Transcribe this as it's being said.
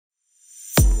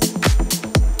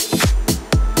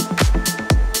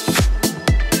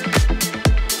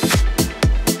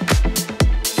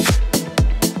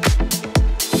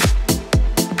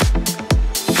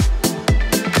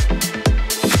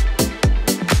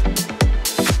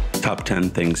Top 10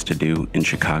 things to do in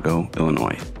Chicago,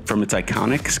 Illinois. From its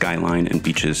iconic skyline and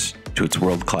beaches to its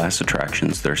world-class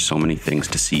attractions, there are so many things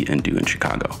to see and do in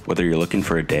Chicago. Whether you're looking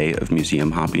for a day of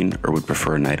museum hopping or would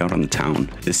prefer a night out on the town,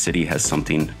 this city has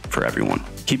something for everyone.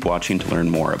 Keep watching to learn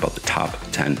more about the top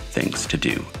 10 things to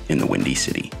do in the Windy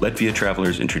City. Let Via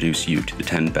Travelers introduce you to the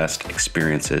 10 best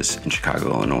experiences in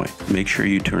Chicago, Illinois. Make sure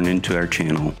you turn into our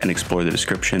channel and explore the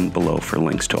description below for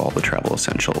links to all the travel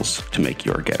essentials to make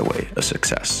your getaway a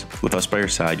success. With us by your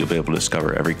side, you'll be able to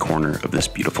discover every corner of this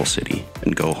beautiful city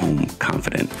and go home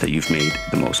confident that you've made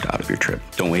the most out of your trip.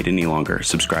 Don't wait any longer.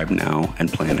 Subscribe now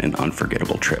and plan an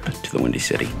unforgettable trip to the Windy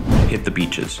City. Hit the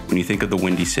beaches. When you think of the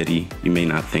Windy City, you may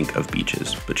not think of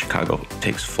beaches, but Chicago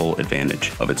takes full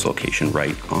advantage of its location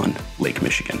right on Lake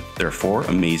Michigan. There are 4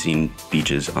 amazing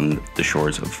beaches on the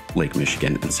shores of Lake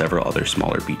Michigan and several other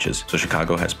smaller beaches, so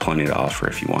Chicago has plenty to offer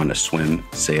if you want to swim,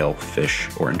 sail, fish,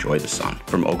 or enjoy the sun.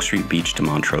 From Oak Street Beach to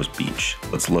Montrose Beach,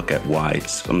 let's look at why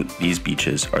some of these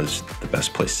beaches are the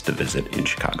best places to visit in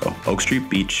Chicago. Oak Street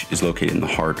Beach is located in the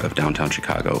heart of downtown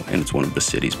Chicago, and it's one of the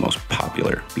city's most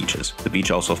popular beaches. The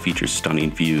beach also features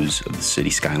stunning views of the city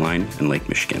skyline and Lake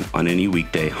Michigan. On any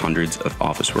weekday, hundreds of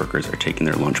office workers are taking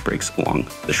their lunch breaks along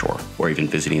the shore, or even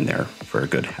visiting there for a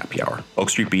good happy hour. Oak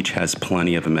Street Beach has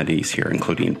plenty of amenities here,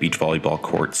 including beach volleyball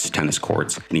courts, tennis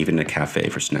courts, and even a cafe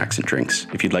for snacks and drinks.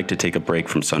 If you'd like to take a break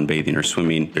from sunbathing or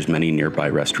swimming, there's many nearby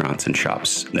restaurants and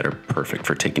shops that are perfect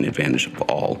for taking advantage of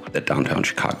all that downtown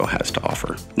Chicago has to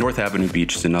offer. North Avenue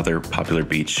Beach is another popular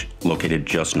beach located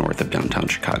just north of downtown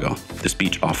Chicago. This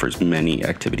beach offers many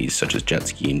activities such as jet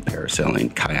skiing,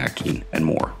 parasailing, kayaking, and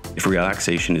more. If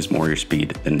relaxation is more your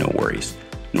speed, then no worries.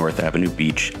 North Avenue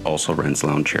Beach also rents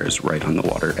lounge chairs right on the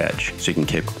water edge, so you can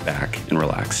kick back and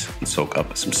relax and soak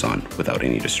up some sun without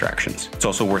any distractions. It's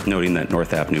also worth noting that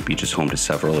North Avenue Beach is home to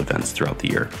several events throughout the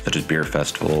year, such as beer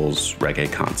festivals,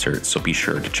 reggae concerts, so be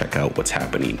sure to check out what's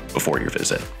happening before your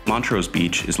visit. Montrose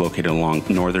Beach is located along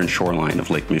the northern shoreline of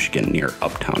Lake Michigan near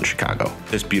uptown Chicago.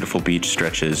 This beautiful beach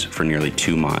stretches for nearly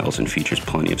 2 miles and features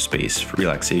plenty of space for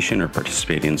relaxation or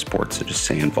participating in sports such as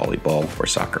sand volleyball or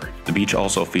soccer. The beach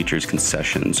also features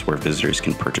concessions where visitors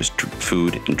can purchase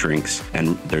food and drinks,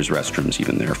 and there's restrooms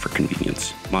even there for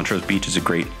convenience. Montrose Beach is a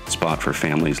great spot for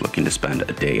families looking to spend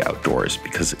a day outdoors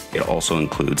because it also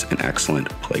includes an excellent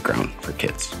playground for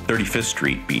kids. 35th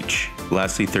Street Beach.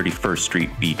 Lastly, 31st Street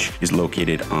Beach is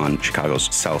located on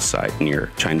Chicago's south side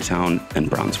near Chinatown and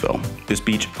Brownsville. This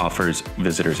beach offers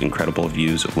visitors incredible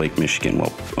views of Lake Michigan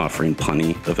while offering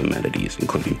plenty of amenities,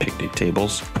 including picnic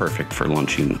tables, perfect for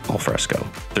lunching al fresco.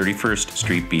 31st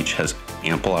Street Beach has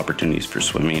ample opportunities for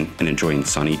swimming and enjoying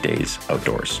sunny days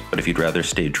outdoors. But if you'd rather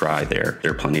stay dry there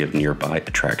are plenty of nearby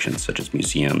attractions such as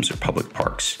museums or public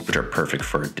parks, which are perfect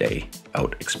for a day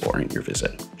out exploring your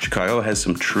visit. Chicago has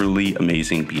some truly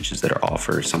amazing beaches that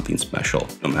offer something special,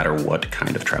 no matter what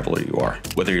kind of traveler you are.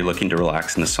 Whether you're looking to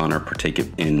relax in the sun or partake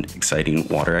in exciting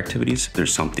water activities,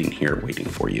 there's something here waiting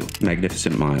for you.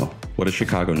 Magnificent Mile. What is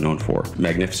Chicago known for?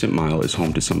 Magnificent Mile is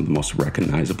home to some of the most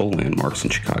recognizable landmarks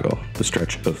in Chicago. The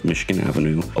stretch of Michigan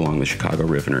Avenue along the Chicago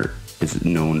River is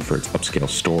known for its upscale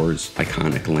stores,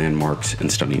 iconic landmarks,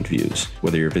 and stunning views.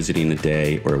 Whether you're visiting a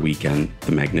day or a weekend,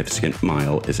 the Magnificent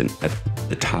Mile is at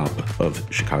the top of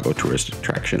Chicago tourist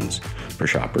attractions for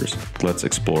shoppers. Let's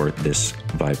explore this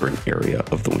vibrant area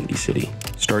of the Windy City.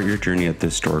 Start your journey at the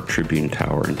historic Tribune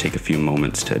Tower and take a few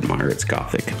moments to admire its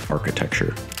Gothic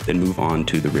architecture. Then move on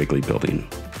to the Wrigley Building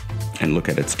and look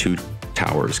at its 2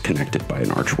 towers connected by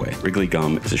an archway. Wrigley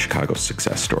Gum is a Chicago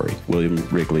success story. William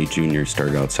Wrigley Jr.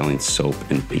 started out selling soap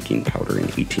and baking powder in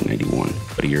 1891,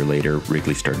 but a year later,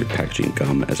 Wrigley started packaging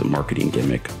gum as a marketing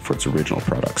gimmick for its original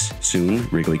products. Soon,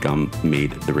 Wrigley Gum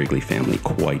made the Wrigley family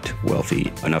quite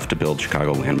wealthy, enough to build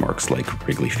Chicago landmarks like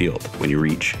Wrigley Field. When you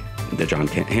reach the John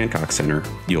Hancock Center,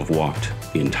 you'll have walked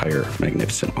the entire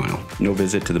Magnificent Mile. No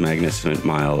visit to the Magnificent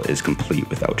Mile is complete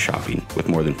without shopping. With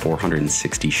more than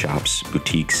 460 shops,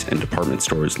 boutiques, and department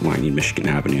stores lining Michigan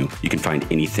Avenue, you can find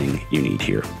anything you need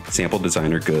here. Sample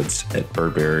designer goods at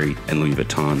Burberry and Louis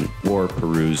Vuitton, or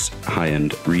peruse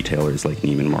high-end retailers like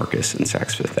Neiman Marcus and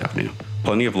Saks Fifth Avenue.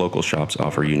 Plenty of local shops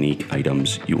offer unique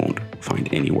items you won't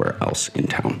find anywhere else in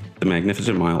town. The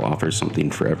Magnificent Mile offers something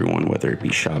for everyone, whether it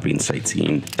be shopping,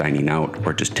 sightseeing, dining out,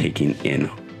 or just taking in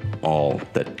all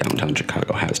that downtown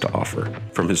Chicago has to offer.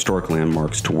 From historic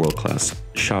landmarks to world-class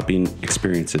shopping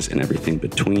experiences and everything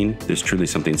between, there's truly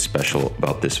something special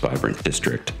about this vibrant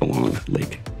district along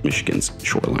Lake Michigan's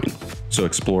shoreline. So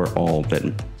explore all that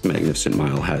Magnificent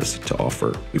Mile has to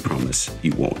offer. We promise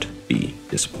you won't be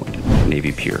disappointed.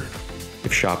 Navy Pier.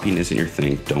 If shopping isn't your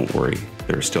thing, don't worry.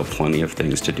 there are still plenty of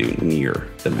things to do near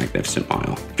the Magnificent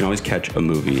Mile. You can always catch a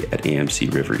movie at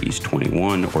AMC River East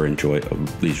 21 or enjoy a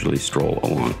leisurely stroll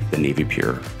along the Navy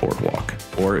Pier Boardwalk.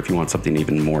 Or if you want something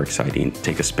even more exciting,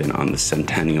 take a spin on the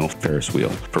Centennial Ferris wheel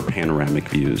for panoramic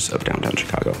views of downtown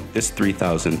Chicago. This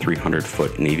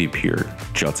 3,300-foot Navy Pier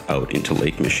juts out into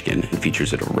Lake Michigan and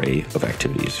features an array of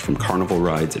activities from carnival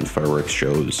rides and fireworks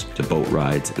shows to boat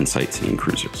rides and sightseeing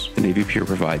cruises. The Navy Pier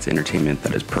provides entertainment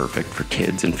that is perfect for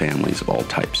kids and families of all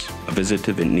types. A visit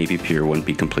to the Navy Pier wouldn't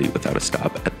be complete without a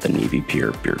stop at the Navy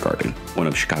Pier Beer Garden, one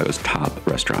of Chicago's top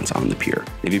restaurants on the pier.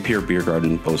 Navy Pier Beer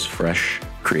Garden boasts fresh,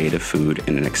 creative food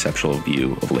and an exceptional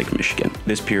view of Lake Michigan.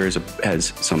 This pier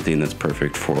has something that's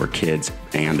perfect for kids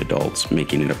and adults,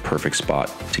 making it a perfect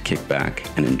spot to kick back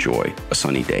and enjoy a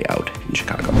sunny day out in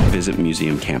Chicago. Visit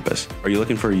Museum Campus. Are you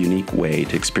looking for a unique way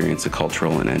to experience the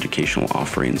cultural and educational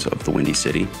offerings of the Windy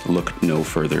City? Look no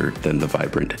further than the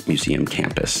vibrant Museum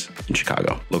Campus in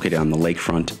Chicago. Located on the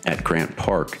lakefront at Grant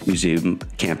Park, Museum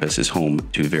Campus is home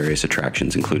to various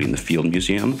attractions including the Field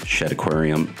Museum, Shed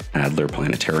Aquarium, Adler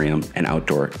Planetarium, and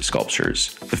outdoor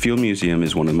sculptures. The Field Museum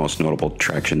is one of the most notable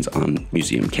attractions on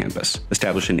Museum Campus.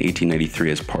 Established in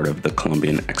 1893 as part of the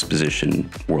Columbian Exposition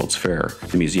World's Fair,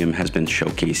 the museum has been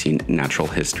showcasing natural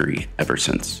history ever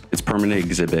since. Its permanent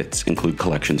exhibits include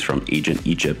collections from ancient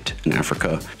Egypt and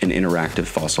Africa, an interactive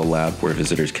fossil lab where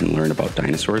visitors can learn about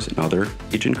dinosaurs and other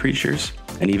ancient creatures,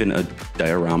 and even a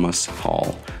dioramas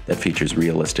hall that features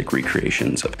realistic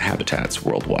recreations of habitats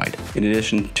worldwide. In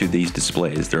addition to these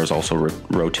displays, there is also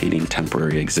rotating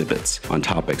temporary exhibits on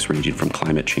topics ranging from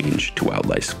climate change to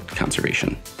wildlife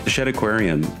conservation. The Shed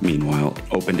Aquarium, meanwhile,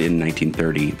 opened in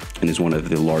 1930 and is one of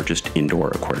the largest indoor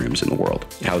aquariums in the world.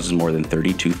 It houses more than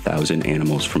 32,000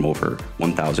 animals from over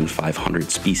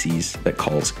 1,500 species that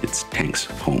calls its tanks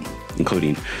home,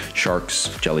 including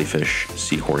sharks, jellyfish,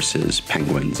 seahorses,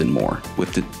 penguins, and more.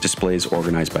 With the displays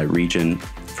organized by region,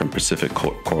 from Pacific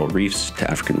coral reefs to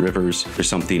African rivers, there's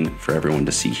something for everyone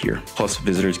to see here. Plus,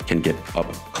 visitors can get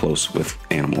up close with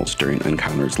animals during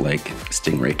encounters like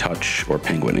stingray touch or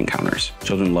penguin encounters.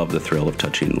 Children love the thrill of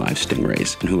touching live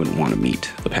stingrays, and who wouldn't want to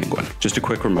meet the penguin? Just a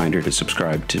quick reminder to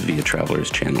subscribe to Via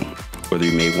Traveler's channel. Whether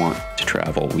you may want to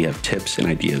travel, we have tips and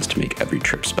ideas to make every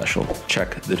trip special.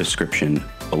 Check the description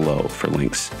below for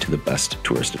links to the best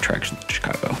tourist attractions in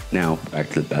Chicago. Now, back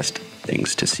to the best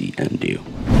things to see and do.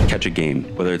 Catch a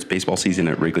game. Whether it's baseball season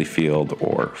at Wrigley Field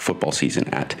or football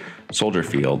season at Soldier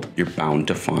Field, you're bound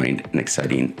to find an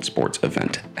exciting sports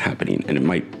event happening, and it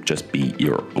might just be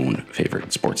your own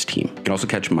favorite sports team. You can also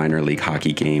catch minor league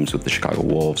hockey games with the Chicago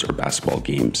Wolves or basketball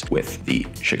games with the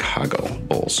Chicago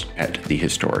Bulls at the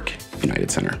historic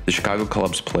United Center. The Chicago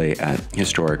clubs play at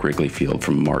historic Wrigley Field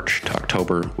from March to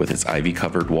October. With its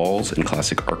ivy-covered walls and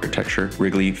classic architecture,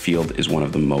 Wrigley Field is one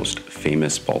of the most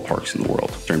famous ballparks in the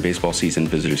world. During baseball season,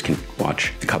 visitors can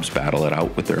watch the Cubs battle it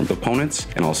out with their opponents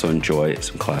and also enjoy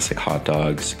some classic hot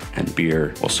dogs and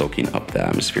beer while soaking up the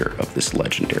atmosphere of this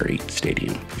legendary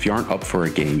stadium. If you aren't up for a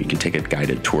game, you can take a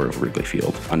guided tour of Wrigley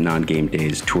Field. On non-game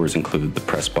days, tours include the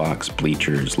press box,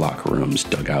 bleachers, locker rooms,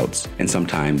 dugouts, and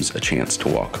sometimes a chance to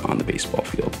walk on the baseball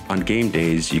field. On game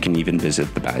days, you can even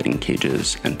visit the batting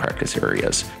cages and practice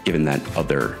areas, given that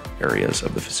other areas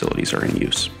of the facilities are in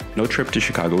use. No trip to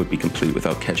Chicago would be complete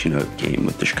without catching a game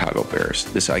with the Chicago Bears.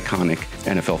 This iconic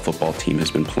NFL football team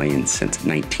has been playing since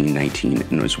 1919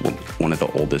 and was one of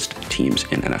the oldest teams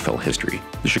in NFL history.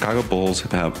 The Chicago Bulls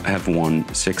have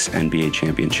won 6 NBA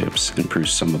championships and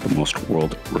produced some of the most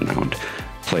world-renowned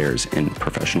players in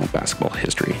professional basketball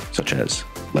history, such as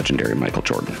legendary Michael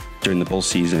Jordan. During the Bulls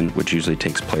season, which usually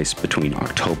takes place between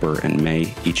October and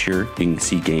May each year, you can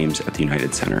see games at the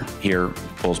United Center. Here,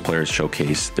 Bulls players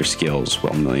showcase their skills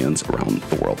while millions around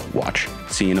the world watch.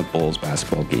 Seeing a Bulls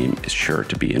basketball game is sure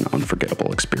to be an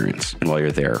unforgettable experience. And while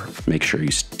you're there, make sure you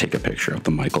take a picture of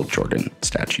the Michael Jordan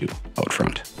statue out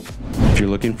front. If you're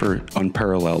looking for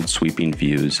unparalleled sweeping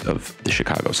views of the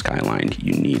Chicago skyline,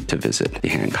 you need to visit the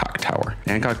Hancock Tower.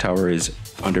 The Hancock Tower is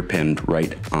underpinned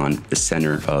right on the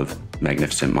center of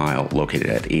Magnificent Mile, located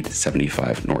at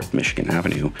 875 North Michigan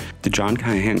Avenue. The John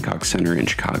Hancock Center in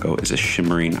Chicago is a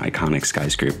shimmering, iconic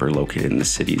skyscraper located in the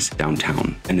city's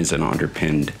downtown and is an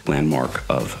underpinned landmark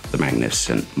of the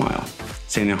Magnificent Mile.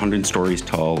 Standing 100 stories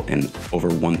tall and over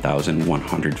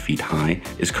 1,100 feet high,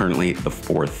 is currently the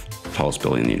 4th tallest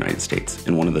building in the United States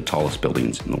and one of the tallest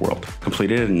buildings in the world.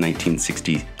 Completed in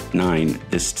 1969,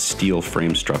 this steel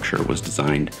frame structure was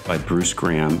designed by Bruce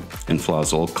Graham and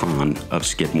Fazlul Khan of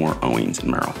Skidmore, Owings and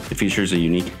Merrill. It features a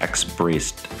unique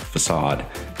X-braced facade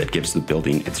that gives the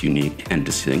building its unique and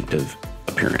distinctive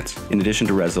appearance appearance. In addition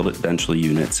to residential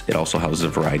units, it also houses a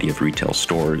variety of retail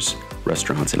stores,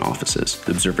 restaurants, and offices.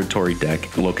 The observatory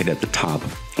deck, located at the top,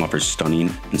 offers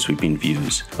stunning and sweeping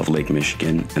views of Lake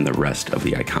Michigan and the rest of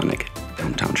the iconic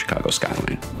downtown Chicago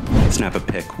skyline. Snap a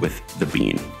pic with the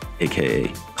Bean, aka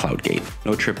Cloud Gate.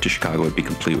 No trip to Chicago would be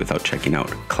complete without checking out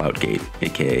Cloud Gate,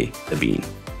 aka the Bean,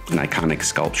 an iconic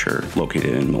sculpture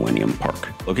located in Millennium Park.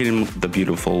 Located in the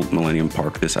beautiful Millennium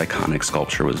Park, this iconic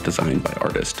sculpture was designed by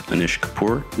artist Anish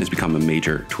Kapoor and has become a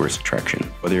major tourist attraction.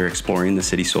 Whether you're exploring the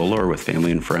city solo or with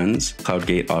family and friends, Cloud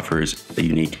Gate offers a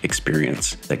unique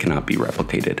experience that cannot be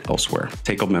replicated elsewhere.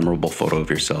 Take a memorable photo of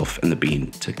yourself and the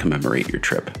Bean to commemorate your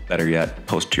trip. Better yet,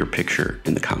 post your picture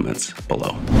in the comments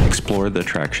below. Explore the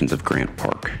attractions of Grant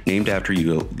Park. Named after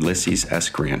Ulysses S.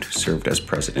 Grant, who served as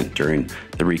president during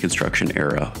the Reconstruction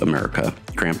era of America,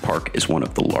 Grant Park is one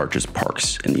of the largest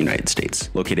parks in the United States,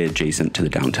 located adjacent to the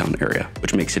downtown area,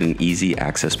 which makes it an easy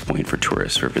access point for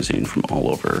tourists who are visiting from all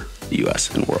over the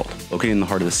US and world. Located in the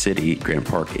heart of the city, Grant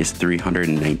Park is a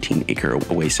 319-acre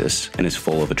oasis and is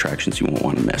full of attractions you won't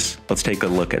want to miss. Let's take a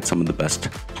look at some of the best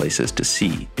places to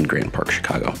see in Grant Park,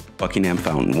 Chicago. Buckingham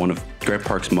Fountain. One of Grant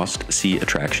Park's must-see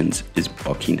attractions is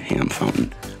Buckingham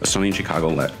Fountain, a stunning Chicago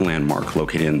landmark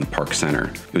located in the park center.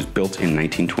 It was built in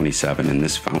 1927, and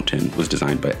this fountain was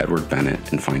designed by Edward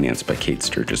Bennett and financed by Kate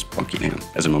Sturgis Buckingham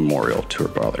as a memorial to her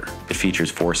brother. It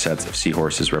features 4 sets of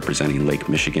seahorses representing Lake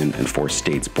Michigan and 4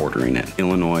 states bordering it: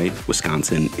 Illinois,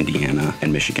 Wisconsin, Indiana,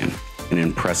 and Michigan. An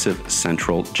impressive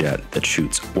central jet that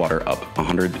shoots water up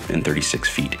 136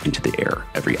 feet into the air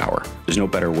every hour. There's no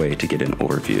better way to get an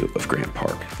overview of Grant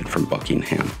Park than from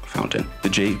Buckingham Fountain. The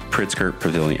J. Pritzker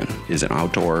Pavilion is an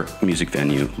outdoor music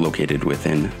venue located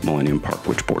within Millennium Park,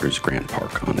 which borders Grant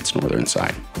Park on its northern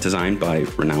side. Designed by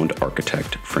renowned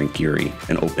architect Frank Gehry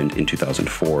and opened in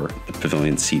 2004, the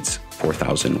pavilion seats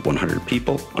 4,100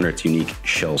 people under its unique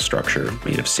shell structure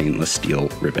made of stainless steel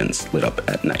ribbons lit up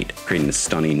at night, creating a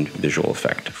stunning visual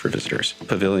effect for visitors. The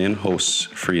pavilion hosts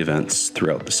free events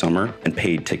throughout the summer and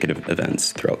paid ticket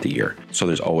events throughout the year, so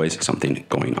there's always something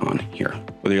going on here.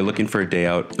 Whether you're looking for a day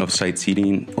out of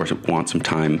sightseeing or want some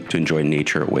time to enjoy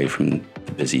nature away from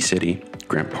the busy city,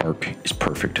 Grant Park is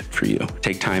perfect for you.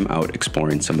 Take time out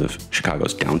exploring some of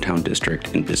Chicago's downtown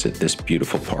district and visit this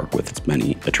beautiful park with its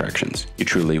many attractions. You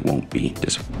truly won't be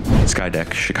disappointed.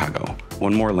 Skydeck, Chicago.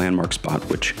 One more landmark spot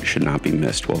which should not be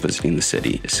missed while visiting the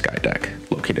city is Skydeck,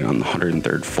 located on the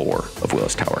 103rd floor of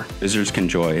Willis Tower. Visitors can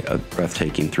enjoy a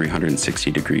breathtaking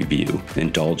 360-degree view and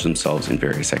indulge themselves in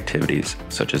various activities,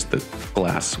 such as the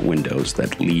glass windows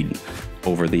that lead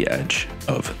over the edge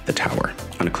of the tower.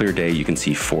 On a clear day, you can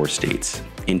see 4 states: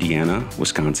 Indiana,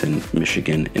 Wisconsin,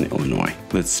 Michigan, and Illinois.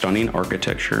 With stunning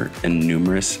architecture and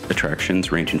numerous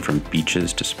attractions ranging from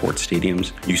beaches to sports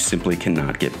stadiums, you simply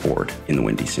cannot get bored in the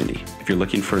Windy City. If you're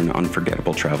looking for an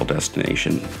unforgettable travel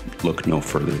destination, look no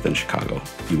further than Chicago.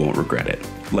 You won't regret it.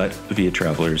 Let Via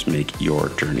Travelers make your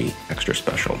journey extra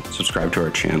special. Subscribe to our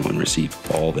channel and receive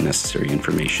all the necessary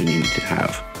information you need to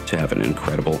have an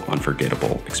incredible,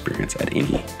 unforgettable experience at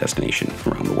any destination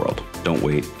around the world. Don't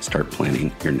wait, start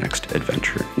planning your next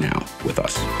adventure now with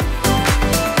us.